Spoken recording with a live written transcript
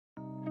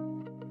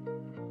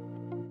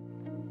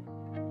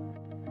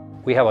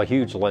We have a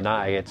huge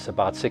lanai. It's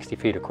about 60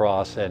 feet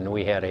across, and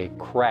we had a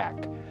crack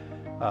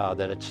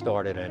that had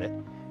started in it.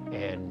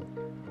 And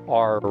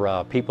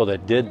our people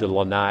that did the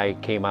lanai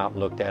came out and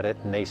looked at it,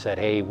 and they said,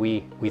 hey,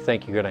 we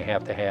think you're going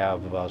to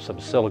have some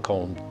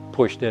silicone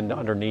pushed in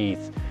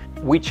underneath.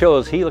 We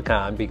chose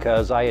Helicon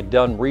because I had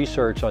done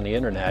research on the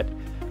internet,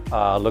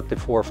 looked at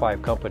 4 or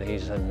 5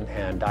 companies,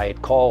 and I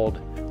had called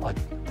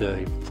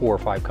the 4 or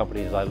 5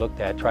 companies I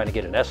looked at trying to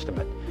get an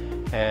estimate.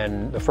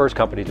 And the first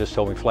company just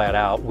told me flat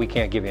out, we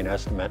can't give you an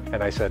estimate.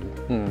 And I said,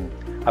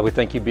 I would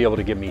think you'd be able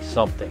to give me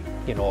something,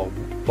 you know,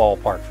 a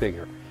ballpark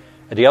figure.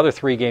 And the other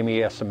 3 gave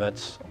me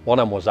estimates. One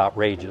of them was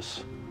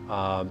outrageous.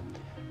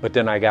 But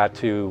then I got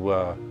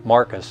to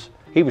Marcus.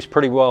 He was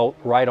pretty well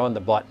right on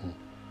the button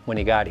when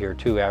he got here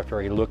too.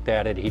 After he looked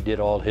at it, he did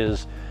all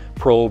his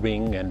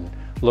probing and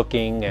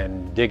looking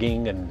and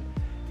digging,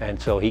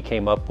 and so he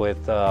came up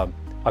with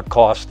a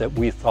cost that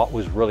we thought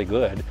was really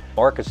good.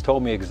 Marcus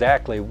told me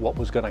exactly what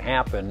was going to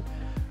happen,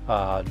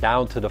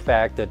 down to the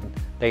fact that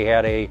they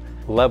had a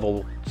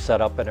level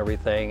set up and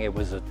everything. It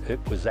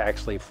was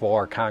actually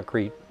for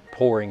concrete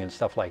pouring and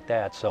stuff like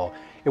that, so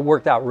it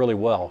worked out really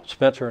well.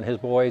 Spencer and his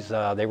boys,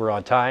 they were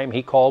on time.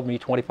 He called me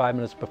 25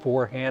 minutes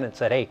beforehand and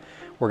said, hey,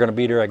 we're going to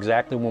be there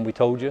exactly when we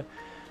told you.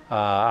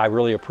 I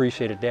really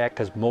appreciated that,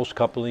 because most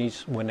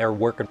companies, when they're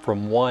working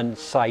from one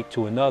site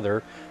to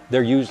another,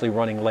 they're usually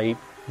running late.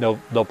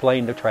 They'll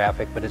plane the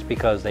traffic, but it's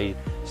because they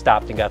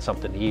stopped and got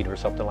something to eat or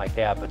something like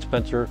that. But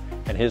Spencer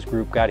and his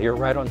group got here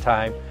right on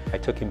time. I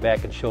took him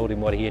back and showed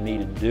him what he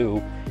needed to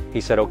do. He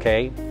said,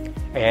 okay.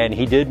 And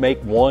he did make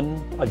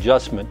one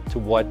adjustment to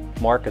what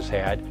Marcus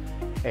had.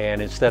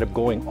 And instead of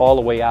going all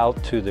the way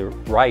out to the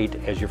right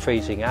as you're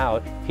facing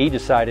out, he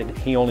decided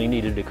he only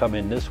needed to come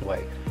in this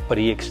way. But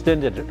he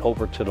extended it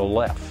over to the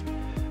left,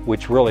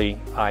 which really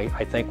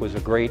I think was a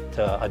great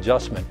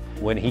adjustment.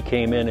 When he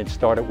came in and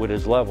started with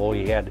his level,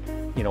 he had,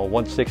 you know,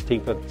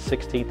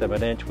 1/16th of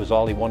an inch was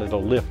all he wanted to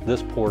lift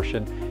this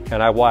portion,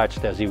 and I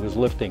watched as he was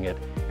lifting it,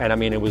 and I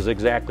mean, it was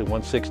exactly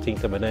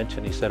 1/16th of an inch,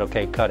 and he said,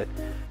 okay, cut it.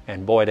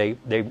 And boy,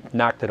 they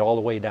knocked it all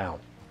the way down.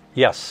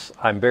 Yes,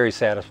 I'm very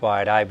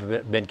satisfied.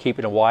 I've been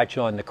keeping a watch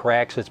on the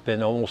cracks. It's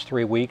been almost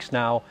 3 weeks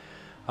now,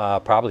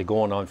 probably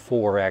going on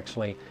 4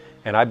 actually.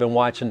 And I've been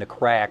watching the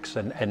cracks,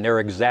 and they're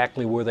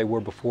exactly where they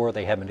were before.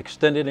 They haven't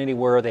extended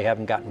anywhere. They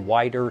haven't gotten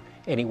wider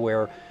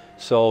anywhere.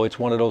 So it's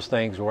one of those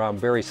things where I'm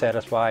very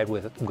satisfied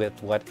with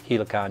what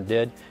Helicon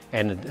did,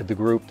 and the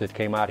group that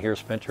came out here,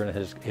 Spencer and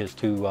his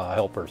 2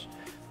 helpers.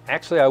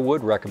 Actually, I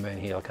would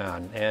recommend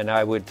Helicon, and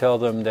I would tell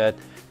them that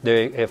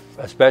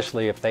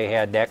especially if they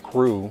had that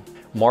crew.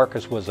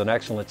 Marcus was an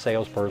excellent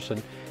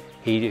salesperson.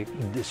 He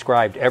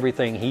described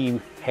everything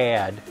he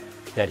had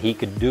that he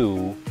could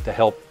do to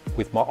help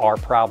with our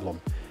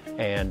problem,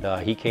 and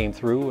he came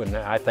through, and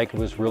I think it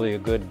was really a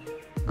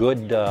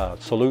good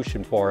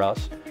solution for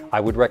us. I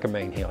would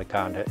recommend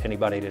Helicon to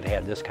anybody that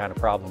had this kind of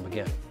problem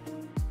again.